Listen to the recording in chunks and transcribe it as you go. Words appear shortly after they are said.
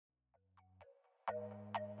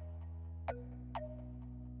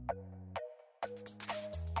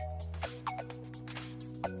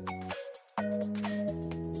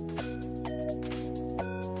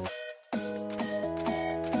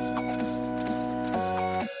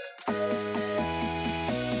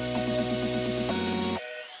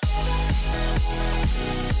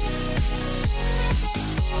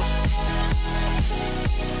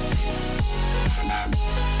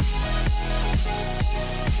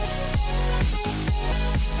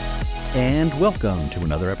And welcome to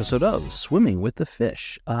another episode of Swimming with the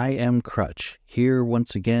Fish. I am Crutch, here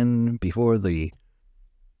once again before the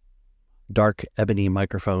dark ebony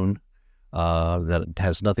microphone that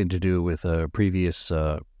has nothing to do with a previous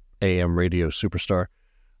AM radio superstar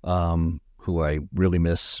who I really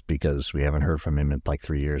miss because we haven't heard from him in like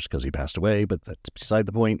 3 years because he passed away, but that's beside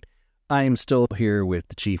the point. I am still here with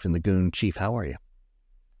the Chief and the Goon. Chief, how are you?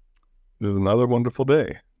 It is another wonderful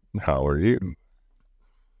day. How are you?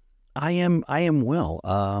 I am well.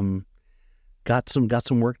 Got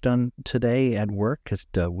some work done today at work.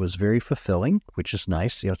 It was very fulfilling, which is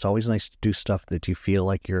nice. You know, it's always nice to do stuff that you feel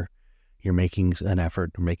like you're making an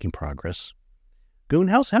effort or making progress. Goon,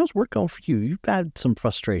 how's work going for you? You've had some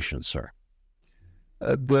frustrations, sir.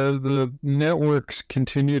 The networks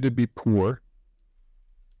continue to be poor.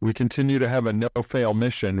 We continue to have a no-fail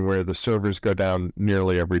mission where the servers go down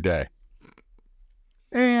nearly every day.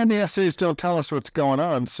 And the essays don't tell us what's going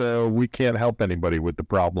on, so we can't help anybody with the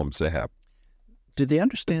problems they have. Did they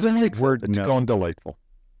understand the word? It's no? going delightful.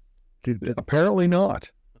 Apparently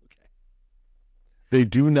not. Okay. They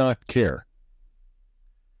do not care.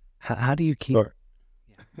 How do you keep...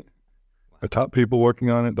 The top people working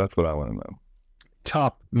on it, that's what I want to know.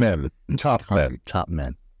 Top men. Top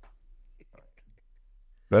men.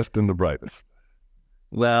 Best and the brightest.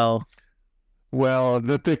 Well,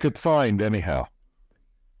 that they could find anyhow.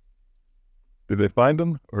 Did they find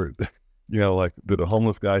them? Or, like, did a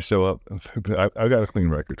homeless guy show up and said, I got a clean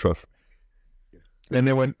record, trust me. And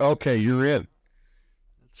they went, okay, you're in.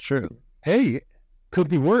 It's true. Hey, could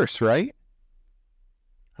be worse, right?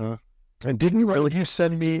 Huh? And didn't you really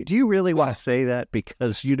send me... Do you really want to say that?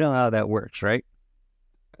 Because you know how that works, right?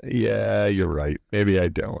 Yeah, you're right. Maybe I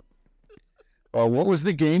don't. What was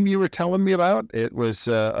the game you were telling me about? It was,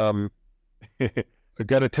 it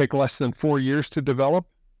got to take less than 4 years to develop.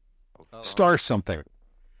 Star something.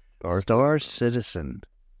 Star Citizen.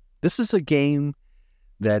 This is a game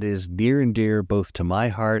that is near and dear both to my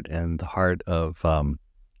heart and the heart of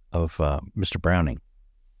Mr. Browning.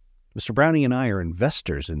 Mr. Browning and I are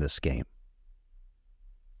investors in this game.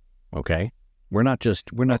 Okay? We're not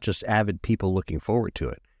just avid people looking forward to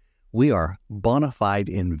it. We are bona fide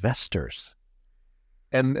investors.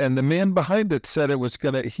 And the man behind it said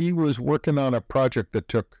he was working on a project that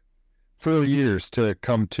took 4 years to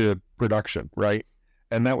come to production, right?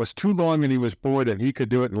 And that was too long and he was bored and he could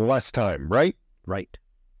do it in less time, right? Right.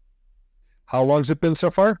 How long's it been so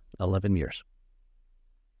far? 11 years.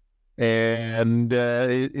 And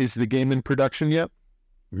is the game in production yet?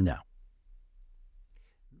 No.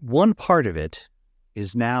 One part of it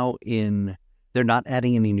is now they're not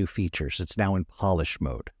adding any new features. It's now in polish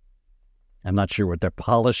mode. I'm not sure what they're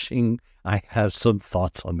polishing. I have some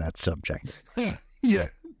thoughts on that subject. Yeah.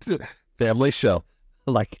 Family show.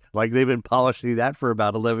 Like they've been polishing that for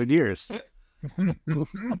about 11 years.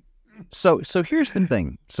 So here's the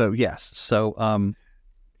thing. So yes. So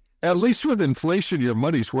at least with inflation, your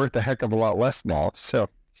money's worth a heck of a lot less now. So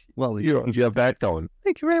you have that going.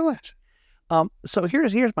 Thank you very much. So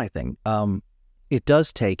here's my thing. It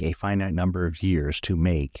does take a finite number of years to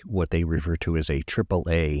make what they refer to as a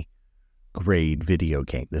AAA grade video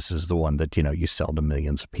game. This is the one that you sell to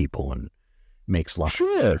millions of people and makes lots of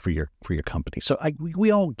money for your company. So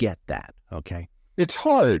we all get that, okay? It's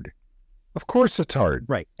hard. Of course it's hard.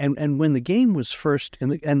 Right. And when the game was first,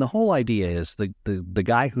 and the whole idea is the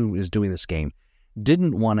guy who is doing this game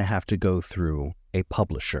didn't want to have to go through a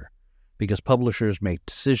publisher because publishers make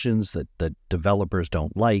decisions that developers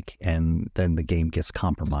don't like, and then the game gets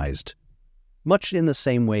compromised. Much in the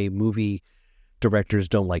same way movie directors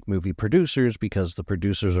don't like movie producers because the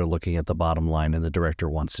producers are looking at the bottom line and the director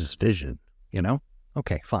wants his vision.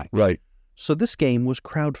 Okay, fine. Right. So this game was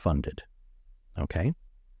crowdfunded. Okay.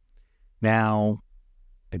 Now,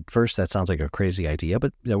 at first that sounds like a crazy idea,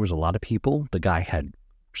 but there was a lot of people. The guy had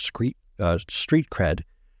street cred,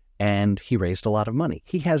 and he raised a lot of money.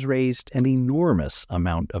 He has raised an enormous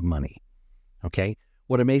amount of money. Okay.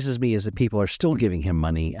 What amazes me is that people are still giving him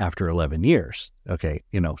money after 11 years. Okay.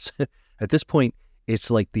 At this point,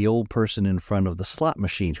 it's like the old person in front of the slot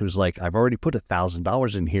machine who's like, I've already put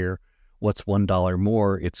 $1,000 in here. What's $1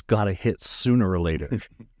 more? It's got to hit sooner or later,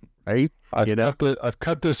 right? I've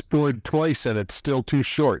cut this board twice and it's still too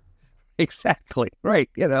short. Exactly,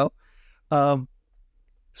 right, So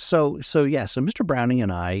Mr. Browning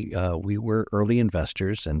and I, we were early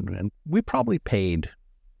investors and we probably paid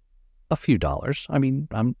a few dollars. I mean,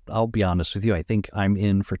 I'll be honest with you. I think I'm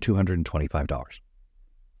in for $225,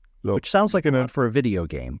 which sounds like enough for a video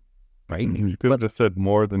game, right? You could have just said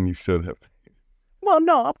more than you should have. Well,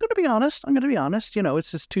 no, I'm going to be honest.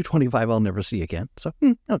 It's just $225 I'll never see again. So,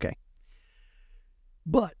 okay.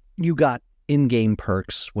 But, you got in-game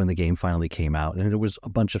perks when the game finally came out, and there was a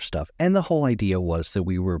bunch of stuff. And the whole idea was that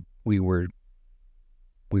we were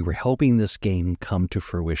helping this game come to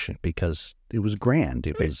fruition because it was grand.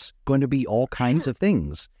 It was going to be all kinds of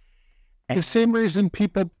things. And the same reason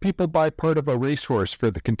people buy part of a racehorse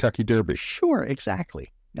for the Kentucky Derby. Sure,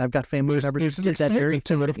 exactly. I've got family members who did that very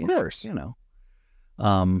thing, of course. You know.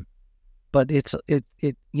 But it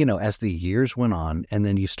as the years went on, and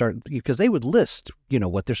then you start, because they would list,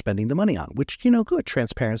 what they're spending the money on, which, good,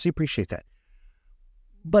 transparency, appreciate that.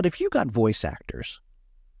 But if you got voice actors,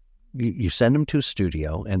 you send them to a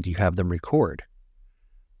studio and you have them record.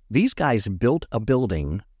 These guys built a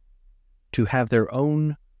building to have their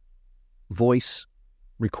own voice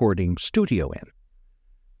recording studio in.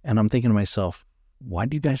 And I'm thinking to myself, why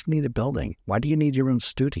do you guys need a building? Why do you need your own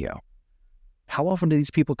studio? How often do these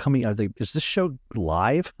people come in? Is this show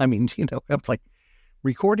live? I mean, it's like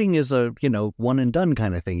recording is a, one and done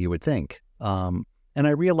kind of thing, you would think. And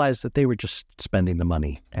I realized that they were just spending the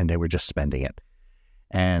money and they were just spending it.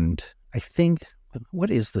 And I think, what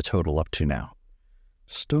is the total up to now?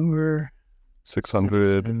 Store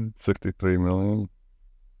 $663 million.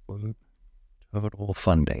 Was it? Total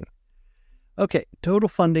funding. Okay, total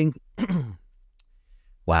funding.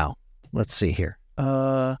 Wow. Let's see here.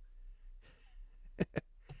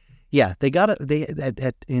 Yeah, they got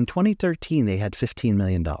it. In 2013, they had $15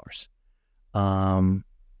 million.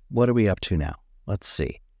 What are we up to now? Let's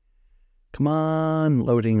see. Come on,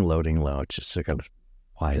 loading. Just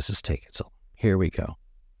why is this taking so long? Here we go.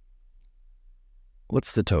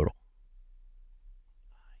 What's the total?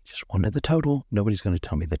 I just wanted the total. Nobody's going to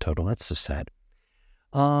tell me the total. That's so sad.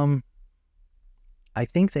 I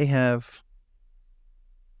think they have.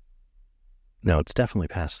 No, it's definitely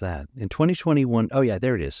past that. In 2021, oh yeah,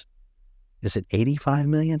 there it is. Is it 85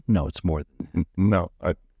 million? No, it's more than. No,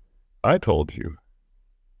 I told you.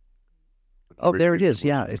 Oh, there it is.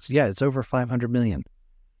 Yeah, it's over 500 million.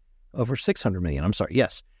 Over 600 million. I'm sorry.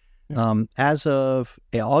 Yes. Yeah. As of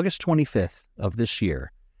August 25th of this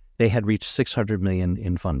year, they had reached 600 million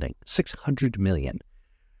in funding. 600 million.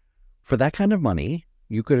 For that kind of money,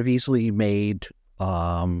 you could have easily made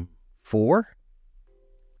 4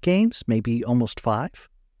 games, maybe almost 5.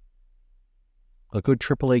 A good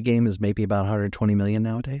AAA game is maybe about 120 million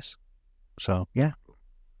nowadays. So, yeah.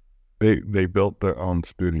 They built their own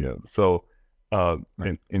studio. So,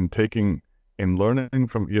 right. in learning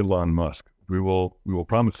from Elon Musk, we will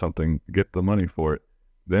promise something, get the money for it,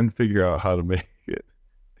 then figure out how to make it.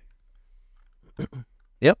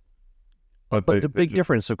 Yep. But the big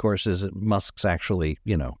difference, of course, is that Musk's actually,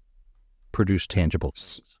 produced tangible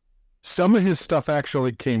things. Some of his stuff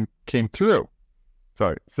actually came through.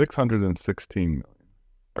 Sorry, 616 million.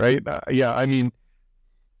 Right? Yeah, I mean,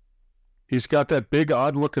 he's got that big,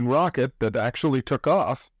 odd-looking rocket that actually took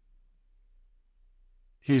off.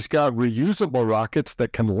 He's got reusable rockets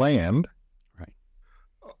that can land. Right.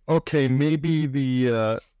 Okay, maybe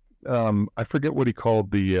the I forget what he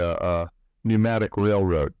called the pneumatic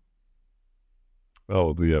railroad.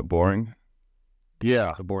 Oh, the boring.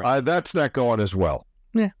 Yeah, the boring. That's not going as well.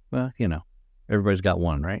 Yeah, well, everybody's got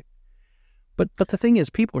one, right? But the thing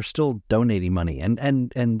is, people are still donating money,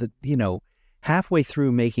 and halfway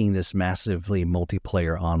through making this massively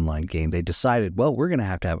multiplayer online game, they decided, well, we're going to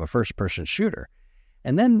have a first-person shooter.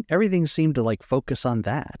 And then everything seemed to focus on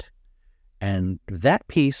that. And that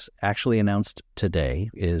piece actually announced today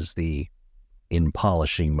is the in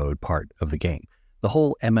polishing mode part of the game. The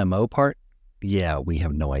whole MMO part, yeah, we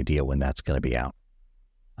have no idea when that's going to be out.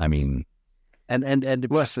 I mean, and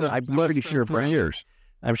I'm pretty sure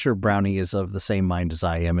I'm sure Brownie is of the same mind as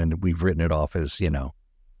I am, and we've written it off as,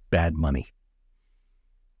 bad money.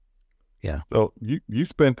 Yeah. So you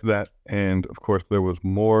spent that, and of course there was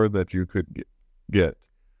more that you could get,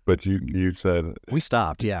 but you said we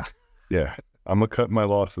stopped. Yeah. Yeah. I'm gonna cut my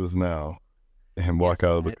losses now and walk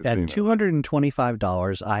out of the casino. At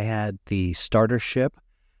 $225, I had the starter ship.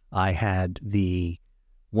 I had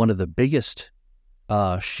one of the biggest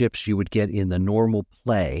ships you would get in the normal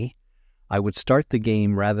play. I would start the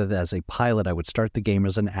game rather than as a pilot. I would start the game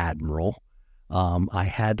as an admiral. I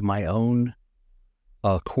had my own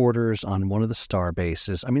quarters on one of the star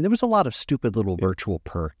bases. I mean, there was a lot of stupid little virtual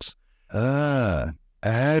perks.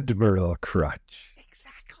 Admiral Crutch.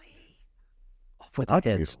 Exactly. Off with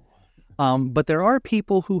heads. But there are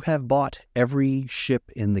people who have bought every ship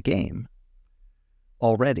in the game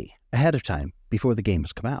already ahead of time before the game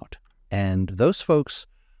has come out. And those folks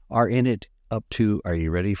are in it up to, are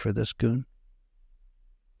you ready for this, Goon?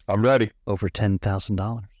 I'm ready. Over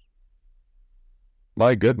 $10,000.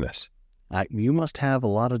 My goodness. You must have a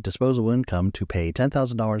lot of disposable income to pay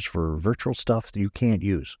 $10,000 for virtual stuff that you can't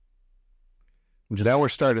use. Now we're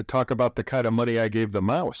starting to talk about the kind of money I gave the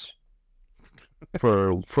mouse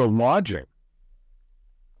for lodging.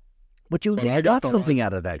 But you got something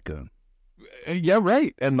out of that, Goon. Yeah,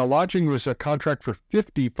 right. And the lodging was a contract for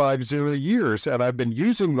 55 years, and I've been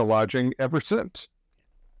using the lodging ever since.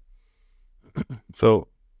 So,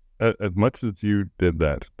 as much as you did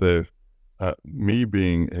that, me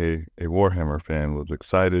being a Warhammer fan was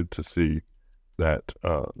excited to see that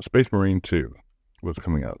Space Marine 2 was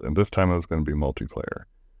coming out. And this time it was going to be multiplayer,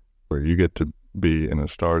 where you get to be in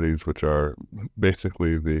Astartes, which are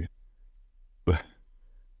basically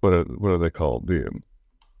what are they called? They're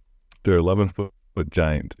 11-foot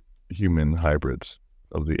giant human hybrids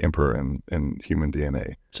of the Emperor and human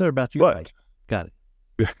DNA. So about you, right? Got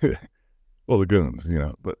it. Well, the goons,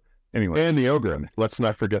 but anyway. And the Ogre. Let's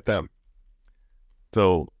not forget them.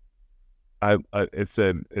 So it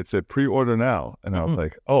said pre-order now, and I was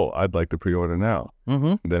like, oh, I'd like to pre-order now.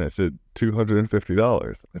 Mm-hmm. And then it said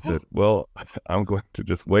 $250. I said, well, I'm going to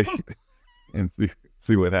just wait and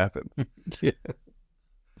see what happens. Yeah.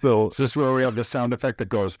 So is this where we have the sound effect that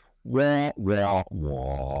goes wah wah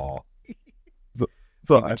wah?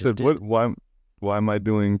 So I said, why am I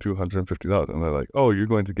doing $250? And they're like, oh, you're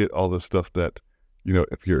going to get all the stuff that,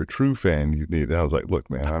 if you're a true fan, you need. And I was like, look,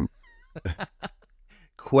 man, I'm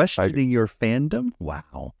questioning your fandom.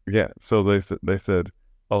 Wow. Yeah. So they said,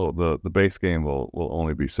 oh, the base game will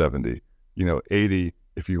only be $70. $80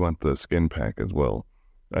 if you want the skin pack as well.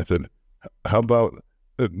 I said, how about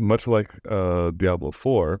much like Diablo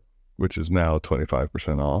 4, which is now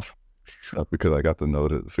 25% off, because I got the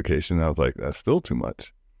notification. I was like, that's still too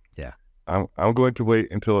much. Yeah. I'm going to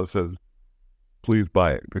wait until it says, please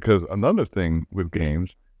buy it. Because another thing with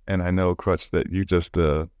games, and I know, Crutch, that you just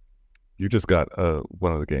got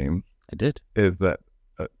one of the games. I did. Is that,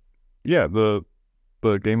 the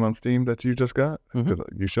game on Steam that you just got?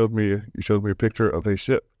 Mm-hmm. You showed me a picture of a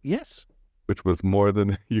ship. Yes. Which was more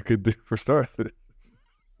than you could do for Star Citizen.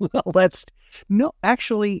 Well,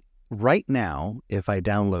 actually, right now, if I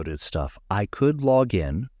downloaded stuff, I could log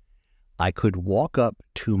in, I could walk up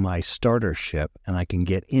to my starter ship, and I can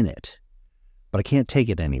get in it, but I can't take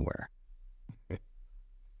it anywhere.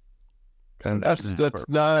 And that's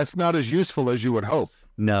not as useful as you would hope.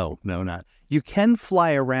 No, not. You can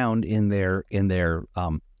fly around in their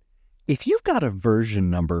if you've got a version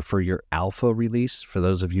number for your alpha release, for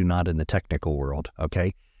those of you not in the technical world,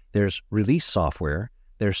 okay, there's release software,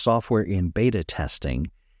 there's software in beta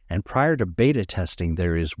testing, and prior to beta testing,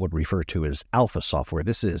 there is what we refer to as alpha software.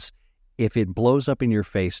 This is, if it blows up in your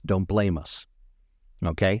face, don't blame us,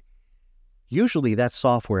 okay? Usually that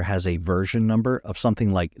software has a version number of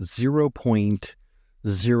something like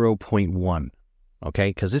 0.0.1, okay?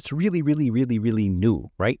 Because it's really, really, really, really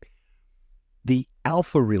new, right? The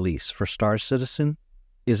alpha release for Star Citizen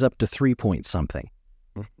is up to 3 point something.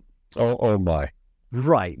 Oh my.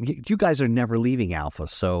 Right. You guys are never leaving alpha,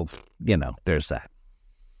 so, there's that.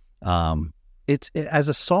 It's as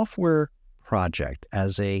a software project,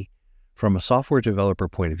 from a software developer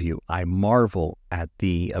point of view, I marvel at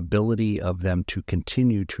the ability of them to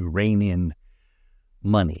continue to rein in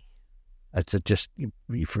money. It's just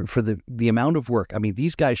for the amount of work. I mean,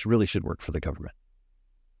 these guys really should work for the government.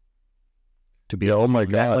 To be oh my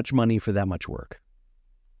God, that much money for that much work.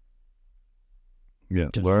 Yeah,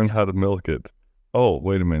 learn how to milk it. Oh,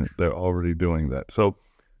 wait a minute, they're already doing that. So,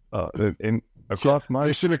 across my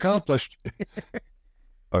mission accomplished.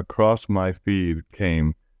 Across my feed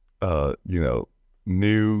came,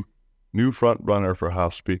 new front runner for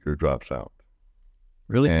House Speaker drops out.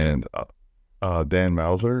 Really? And Dan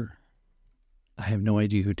Mauser. I have no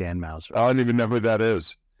idea who Dan Mauser is. I don't even know who that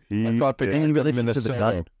is. I thought the in relation to the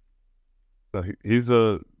gun. So he's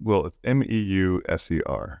it's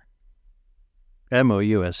MEUSER.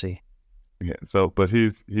 MOUSE. Yeah. So, but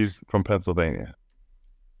he's from Pennsylvania.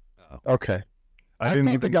 Oh. Okay. I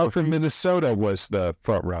think the guy from Minnesota was the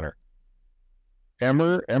front runner.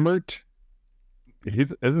 Emmert.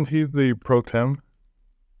 Isn't he the pro tem?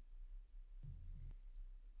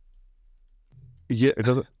 Yeah.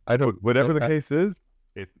 I don't. Whatever the case is,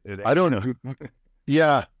 I don't know.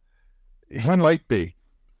 Yeah. He might be.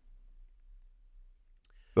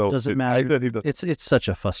 So does it matter? It's such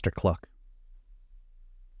a fustercluck.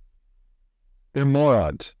 They're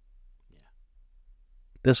morons. Yeah.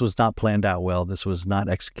 This was not planned out well. This was not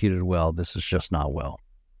executed well. This is just not well.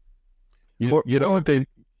 You know what they...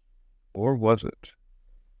 Or was it?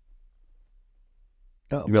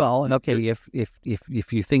 Well, okay, if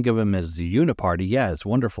you think of them as the uniparty, yeah, it's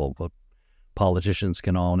wonderful. But politicians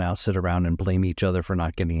can all now sit around and blame each other for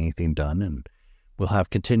not getting anything done, and we'll have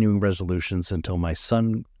continuing resolutions until my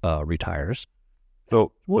son retires.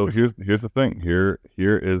 So Well, here's the thing. Here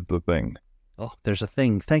is the thing. Oh, there's a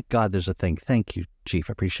thing. Thank God there's a thing. Thank you, Chief.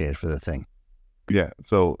 I appreciate it for the thing. Yeah.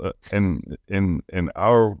 So in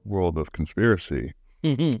our world of conspiracy,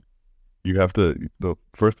 Mhm. the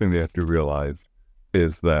first thing they have to realize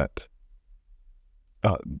is that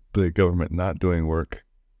the government not doing work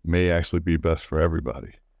may actually be best for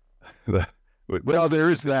everybody. Well, there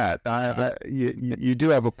is that. You do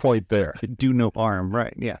have a point there. To do no harm,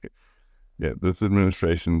 right? Yeah. Yeah, this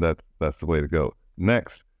administration, that's the way to go.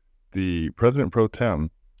 Next, the president pro tem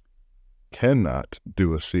cannot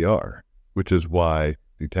do a CR, which is why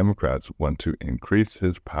the Democrats want to increase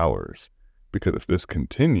his powers. Because if this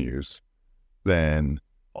continues, then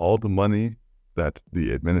all the money that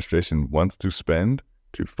the administration wants to spend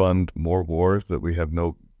to fund more wars that we have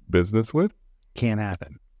no business with Can't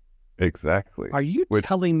happen. Exactly. Are you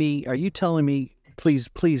telling me, please,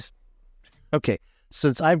 okay,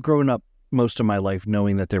 since I've grown up most of my life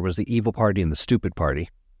knowing that there was the evil party and the stupid party,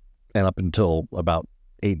 and up until about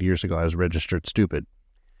 8 years ago, I was registered stupid.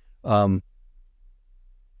 Are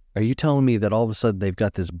you telling me that all of a sudden they've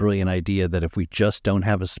got this brilliant idea that if we just don't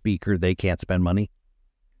have a speaker, they can't spend money?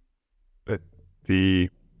 The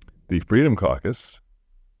Freedom Caucus,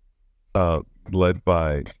 led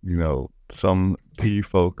by, some key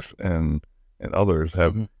folks and others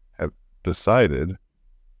have decided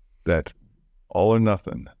that all or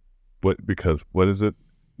nothing. Because what is it?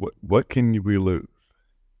 What can we lose?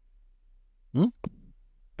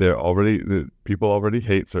 The people already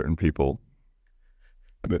hate certain people.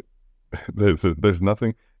 There's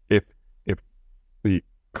nothing. If the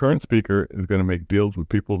current speaker is going to make deals with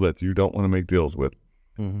people that you don't want to make deals with,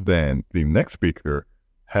 then the next speaker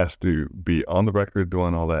has to be on the record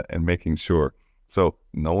doing all that and making sure. So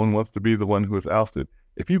no one wants to be the one who is ousted.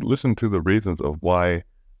 If you listen to the reasons of why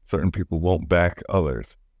certain people won't back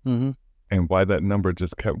others, and why that number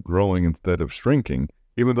just kept growing instead of shrinking,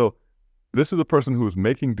 even though this is the person who was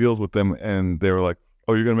making deals with them and they were like,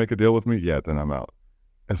 "Oh, you're going to make a deal with me? Yeah, then I'm out."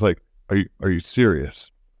 It's like, are you serious?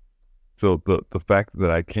 So the fact that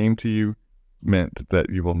I came to you meant that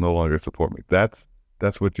you will no longer support me. That's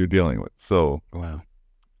what you're dealing with. So wow.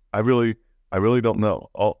 I really don't know.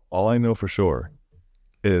 All I know for sure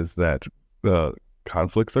is that the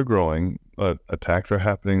conflicts are growing. Attacks are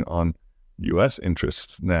happening on U.S.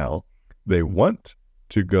 interests now. They want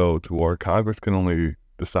to go to war. Congress can only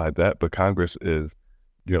decide that, but Congress is,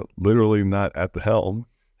 literally not at the helm.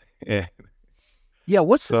 And yeah,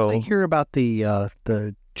 what's the thing here about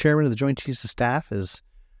the chairman of the Joint Chiefs of Staff is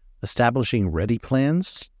establishing ready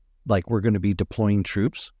plans, like we're going to be deploying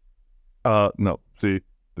troops? No, see,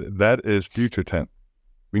 that is future tense.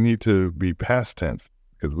 We need to be past tense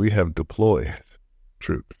because we have deployed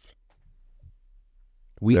troops.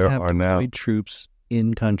 We have deployed troops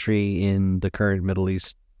in country in the current Middle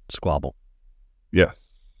East squabble. Yes.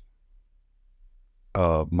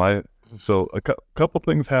 So a couple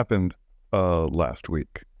things happened last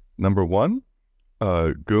week. Number one,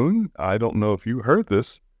 Goon, I don't know if you heard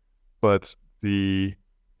this, but the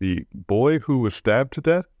boy who was stabbed to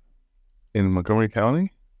death in Montgomery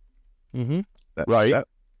County, that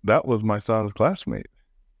was my son's classmate.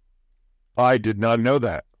 I did not know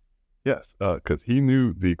that. Yes, because he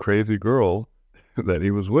knew the crazy girl that he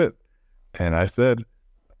was with, and I said,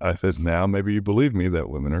 now maybe you believe me that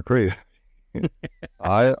women are crazy.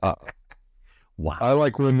 Wow. I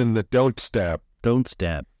like women that don't stab. Don't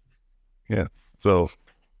stab. Yeah. So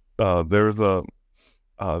there's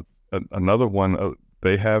another one.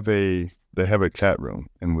 They have a chat room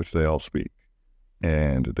in which they all speak,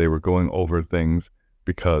 and they were going over things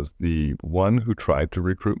because the one who tried to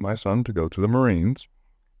recruit my son to go to the Marines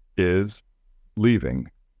is leaving,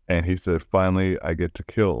 and he said, "Finally, I get to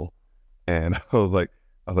kill." And I was like,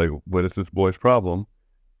 "What is this boy's problem?"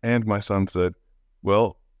 And my son said,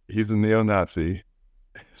 "Well, he's a neo-Nazi,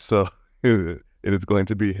 so it is going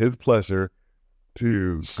to be his pleasure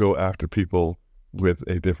to go after people with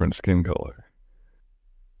a different skin color."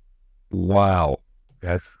 Wow.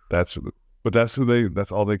 That's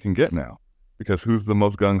all they can get now, because who's the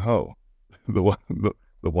most gung-ho? The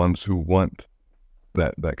ones who want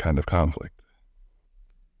that kind of conflict.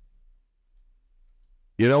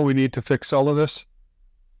 We need to fix all of this.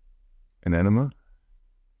 An enema?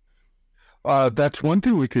 That's one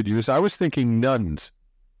thing we could use. I was thinking nuns.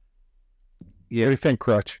 Yeah. What do you think,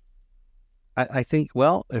 Crutch? I think,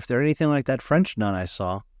 well, if they're anything like that French nun I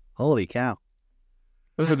saw, holy cow.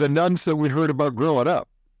 They're the nuns that we heard about growing up.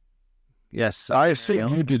 Yes. I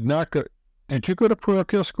assume you did not go. Did you go to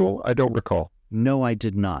parochial school? I don't recall. No, I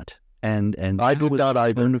did not. And I did not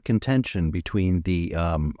either. Bone of contention between the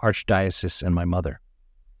archdiocese and my mother.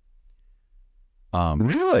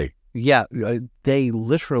 Really? Yeah, they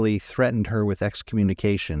literally threatened her with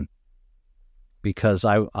excommunication because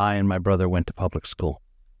I and my brother went to public school.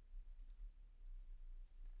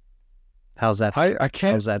 How's that? I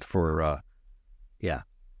can't. How's that for? Yeah.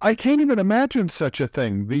 I can't even imagine such a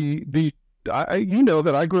thing. You know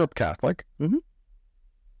that I grew up Catholic. Mm-hmm.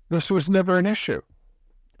 This was never an issue.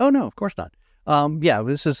 Oh no, of course not. Yeah,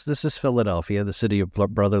 this is Philadelphia, the city of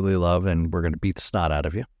brotherly love, and we're going to beat the snot out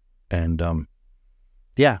of you. And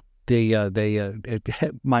yeah,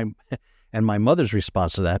 my mother's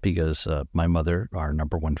response to that, because my mother, our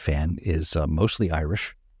number one fan, is mostly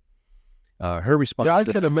Irish. Her response. Yeah, I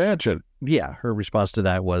can imagine. Yeah, her response to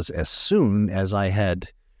that was, as soon as I had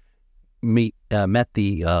met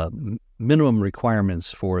the minimum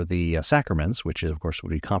requirements for the sacraments, which is, of course,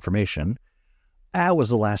 would be confirmation, that was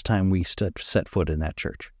the last time we set foot in that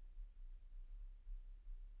church.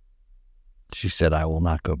 She said, I will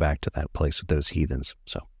not go back to that place with those heathens.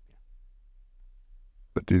 So.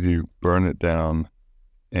 But did you burn it down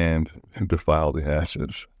and defile the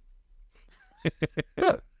ashes?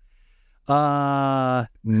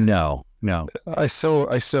 No. I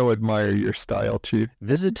so admire your style, Chief.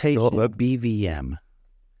 Visitation BVM.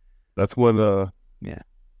 That's what yeah.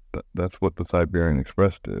 That's what the Siberian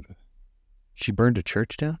Express did. She burned a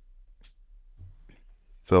church down?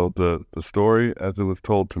 So the story, as it was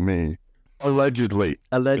told to me, Allegedly.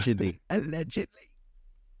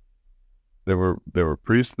 There were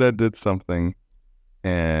priests that did something,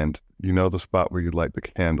 and you know the spot where you light the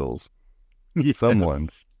candles. Yes. Someone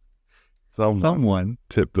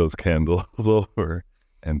tipped those candles over,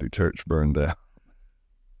 and the church burned down.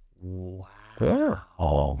 Wow.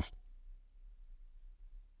 Oh.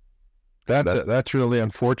 That's really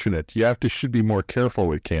unfortunate. You should be more careful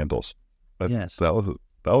with candles. Yes. That was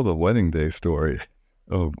a wedding day story.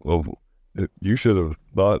 You should have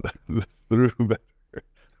thought this through better,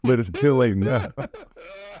 but it's too late now.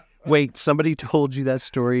 Wait, somebody told you that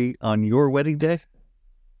story on your wedding day?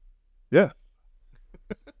 Yeah.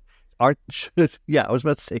 I was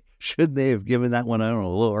about to say, should they have given that one, I don't know,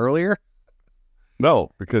 a little earlier? No,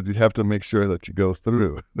 because you have to make sure that you go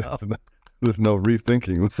through. There's no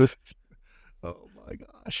rethinking with this. Oh my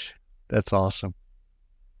gosh, that's awesome.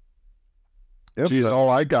 Yep. Geez, all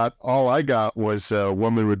I got was a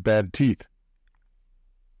woman with bad teeth.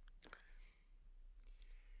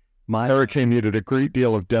 Hurricane needed a great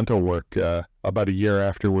deal of dental work about a year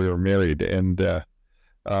after we were married, and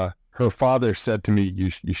her father said to me,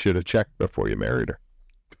 "You should have checked before you married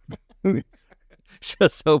her."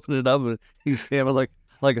 Just open it up and he's having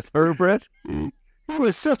like a thoroughbred. He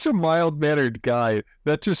was such a mild-mannered guy.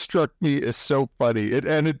 That just struck me as so funny.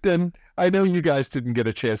 Then I know you guys didn't get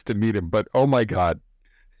a chance to meet him, but oh my God.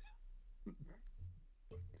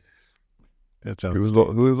 He was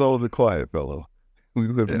always a quiet fellow.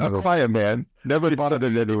 A quiet man. Never bothered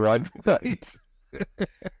anyone. Right.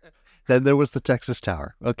 Then there was the Texas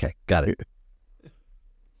Tower. Okay, got it.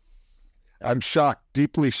 I'm shocked,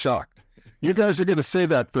 deeply shocked. You guys are going to say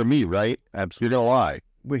that for me, right? Absolutely. You're going to lie.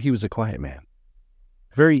 Well, he was a quiet man.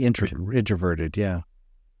 Very introverted, yeah.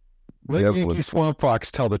 Let Yankee Swamp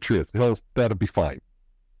Fox tell the truth. That'll be fine.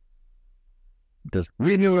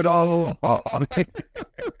 We knew it all along.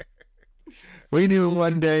 We knew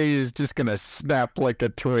one day he's just going to snap like a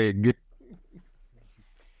twig.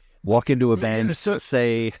 Walk into a band,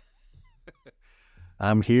 say,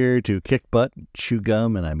 I'm here to kick butt, chew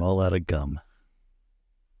gum, and I'm all out of gum.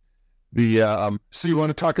 So you want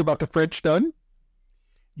to talk about the French nun?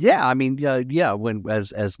 Yeah, I mean, when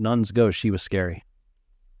as nuns go, she was scary.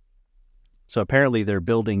 So apparently they're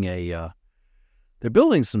building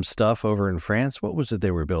some stuff over in France. What was it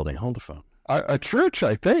they were building? Hold the phone. A church,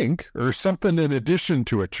 I think, or something in addition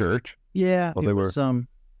to a church. Yeah, well,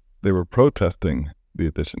 they were protesting the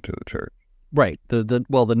addition to the church. Right. The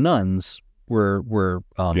nuns were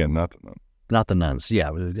not the nuns. Not the nuns. Yeah,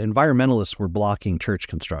 environmentalists were blocking church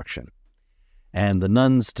construction. And the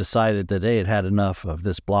nuns decided that they had had enough of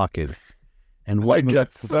this blockage. And I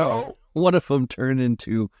guess so. One of them turned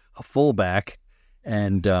into a fullback,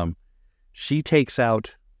 and she takes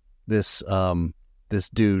out this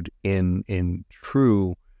dude in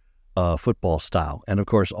true football style. And of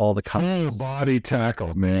course, all the full body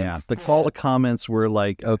tackle, man. Yeah, all the comments were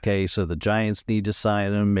like, okay, so the Giants need to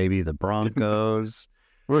sign him, maybe the Broncos.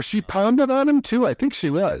 Was she pounded on him too? I think she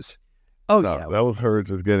was. Oh, no, yeah. That was her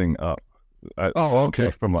just getting up. Okay.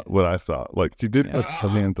 From what I saw, like she did put her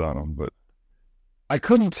hands on him, but I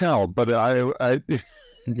couldn't tell. But I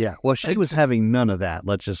yeah. Well, she was having none of that.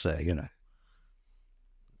 Let's just say,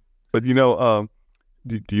 But do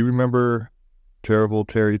you remember Terrible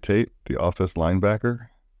Terry Tate, the Office linebacker?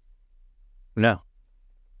 No.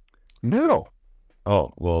 No.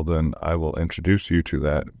 Oh, well, then I will introduce you to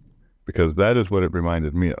that because that is what it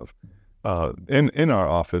reminded me of. In our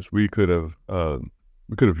office, we could have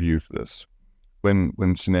used this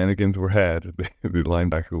when shenanigans were had. The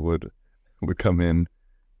linebacker would come in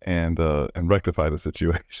and rectify the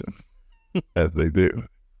situation as they do.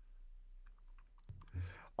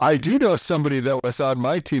 I do know somebody that was on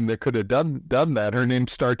my team that could have done that. Her name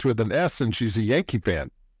starts with an S, and she's a Yankee fan.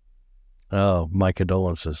 Oh, my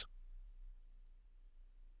condolences.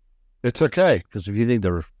 It's okay. Because if you think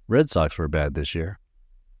the Red Sox were bad this year.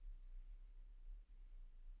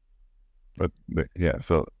 But yeah,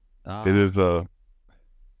 so it is it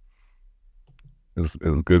was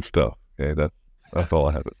good stuff. Okay, that's all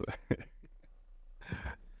I have to say.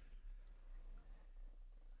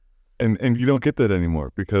 And you don't get that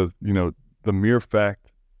anymore because, the mere fact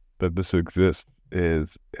that this exists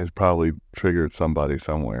has probably triggered somebody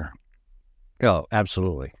somewhere. Oh,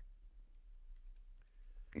 absolutely.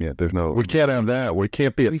 Yeah, there's no. We can't have that. We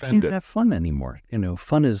can't be offended. We can't have fun anymore.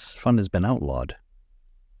 Fun has been outlawed.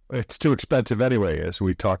 It's too expensive anyway, as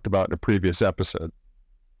we talked about in a previous episode.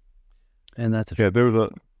 And that's there's a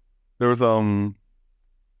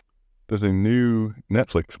new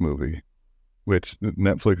Netflix movie, which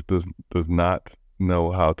Netflix does not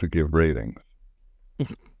know how to give ratings.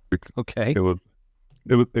 Okay. It was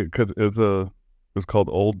called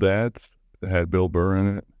Old Dads. It had Bill Burr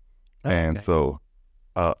in it, and so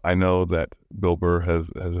I know that Bill Burr has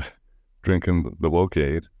drinking the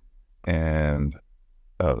Wokeade, and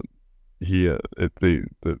the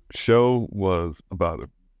show was about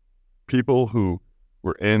people who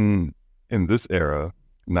were in this era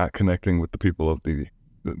not connecting with the people of the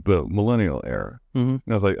millennial era. Mm-hmm. And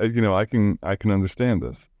I was like, I can understand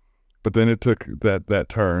this, but then it took that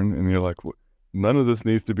turn, and you're like, none of this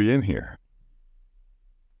needs to be in here,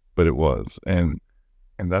 but it was, and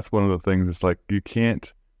that's one of the things. It's like you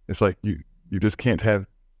can't. It's like you just can't have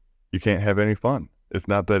any fun. It's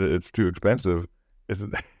not that it's too expensive. It's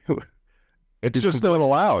just not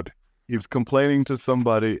allowed. He's complaining to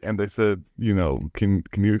somebody, and they said, can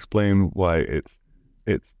you explain why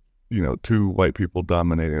it's two white people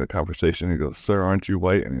dominating the conversation? He goes, "Sir, aren't you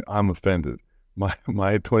white?" And I'm offended. My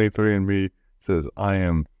 23andMe says I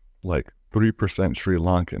am like 3% Sri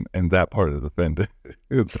Lankan, and that part is offended.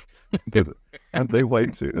 Aren't they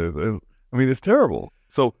white too? I mean, it's terrible.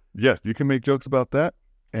 So yes, you can make jokes about that,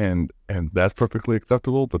 and that's perfectly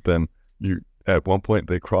acceptable. But then at one point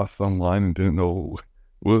they crossed some line and didn't know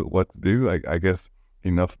what to do. I guess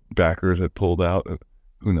enough backers had pulled out.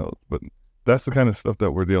 Who knows? But that's the kind of stuff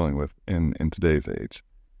that we're dealing with in today's age.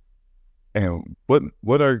 And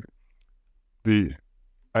what are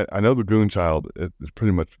I know the Goon Child is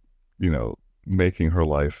pretty much making her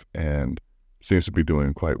life and seems to be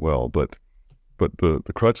doing quite well, but the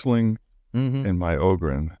Crutchling mm-hmm. and my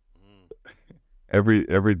Ogren,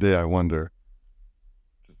 every day I wonder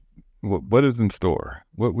what is in store.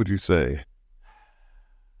 What would you say?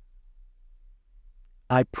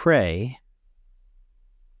 I pray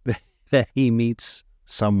that he meets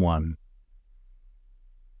someone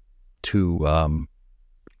to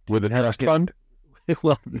with a trust fund.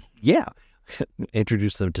 Well, yeah,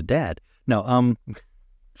 introduce them to Dad. No,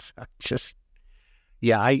 just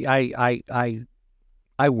yeah.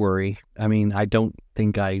 I worry. I mean, I don't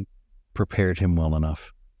think I prepared him well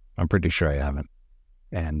enough. I'm pretty sure I haven't,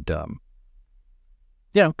 and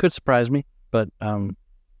could surprise me, but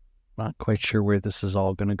not quite sure where this is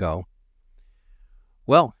all going to go.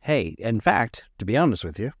 Well, hey, in fact, to be honest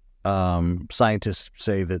with you, scientists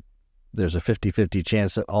say that there's a 50-50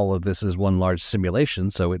 chance that all of this is one large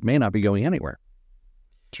simulation, so it may not be going anywhere.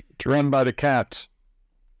 It's run by the cats.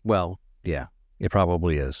 Well, yeah, it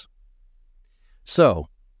probably is. So,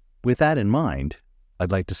 with that in mind,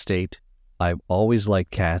 I'd like to state I've always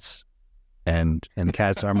liked cats, and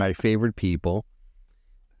cats are my favorite people,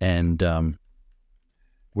 and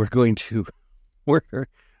we're gonna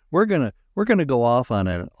go off on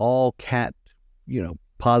an all cat,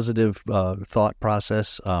 positive thought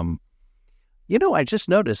process. I just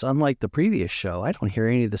noticed, unlike the previous show, I don't hear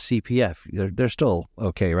any of the CPF. They're still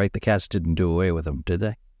okay, right? The cats didn't do away with them, did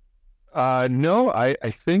they? No, I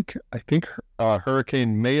think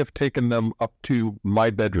Hurricane may have taken them up to my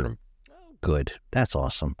bedroom. Good. That's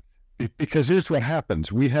awesome. Because here's what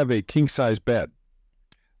happens. We have a king-size bed.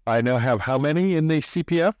 I now have how many in the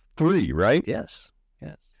CPF? 3, right? Yes.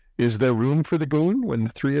 Is there room for the Goon when the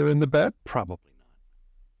 3 are in the bed? Probably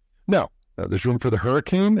not. No, there's room for the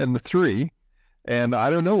Hurricane and the 3, and I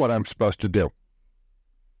don't know what I'm supposed to do.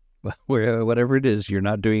 Well, whatever it is, you're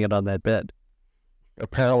not doing it on that bed.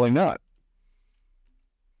 Apparently not.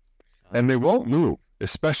 and they won't move,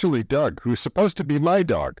 especially Doug, who's supposed to be my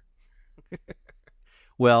dog.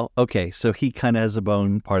 Well, okay, so he kind of has a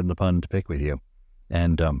bone, pardon the pun, to pick with you.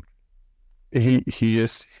 And he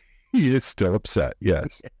is still upset,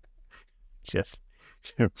 yes. just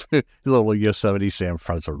little Yosemite Sam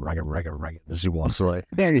fronts a ragged as he walks away.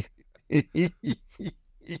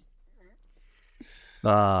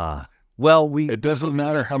 Well, it doesn't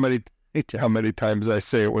matter how many times I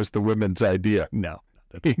say it was the women's idea. No.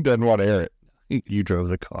 He doesn't want to hear it. You drove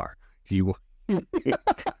the car.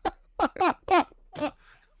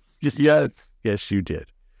 Yes, you did.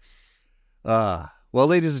 Well,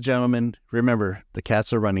 ladies and gentlemen, remember, the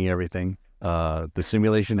cats are running everything. The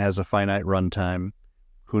simulation has a finite runtime.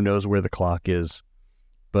 Who knows where the clock is?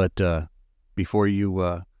 But before you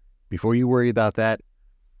worry about that,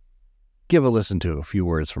 give a listen to a few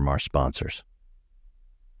words from our sponsors.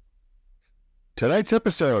 Tonight's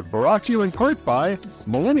episode brought to you in part by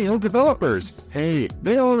Millennial Developers. Hey,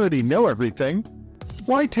 they already know everything.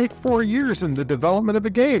 Why take 4 years in the development of a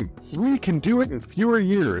game? We can do it in fewer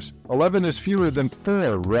years. 11 is fewer than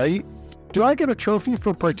 4, right? Do I get a trophy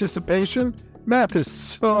for participation? Math is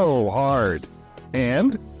so hard.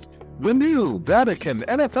 And the new Vatican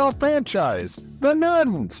NFL franchise, the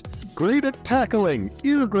Nuns. Great at tackling,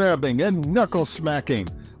 ear-grabbing, and knuckle-smacking.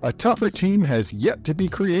 A tougher team has yet to be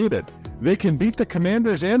created. They can beat the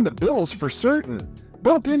Commanders and the Bills for certain.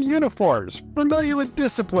 Built-in uniforms, familiar with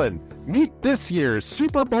discipline. Meet this year's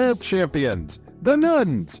Super Bowl champions, the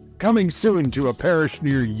Nuns, coming soon to a parish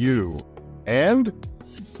near you. And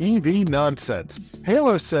EV nonsense.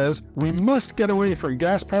 Halo says we must get away from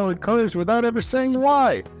gas-powered cars without ever saying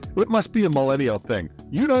why. It must be a millennial thing.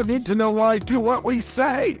 You don't need to know why, do what we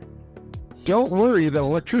say. Don't worry that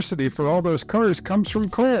electricity for all those cars comes from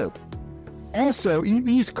coal. Also,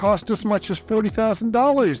 EVs cost as much as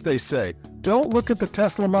 $40,000, they say. Don't look at the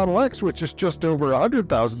Tesla Model X, which is just over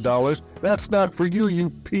 $100,000. That's not for you, you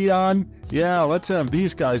peon. Yeah, let's have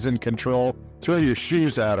these guys in control. Throw your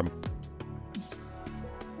shoes at them.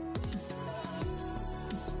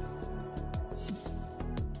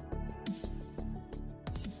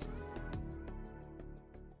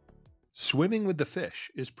 Swimming with the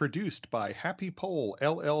Fish is produced by Happy Pole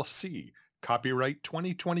LLC. Copyright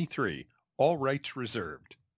 2023. All rights reserved.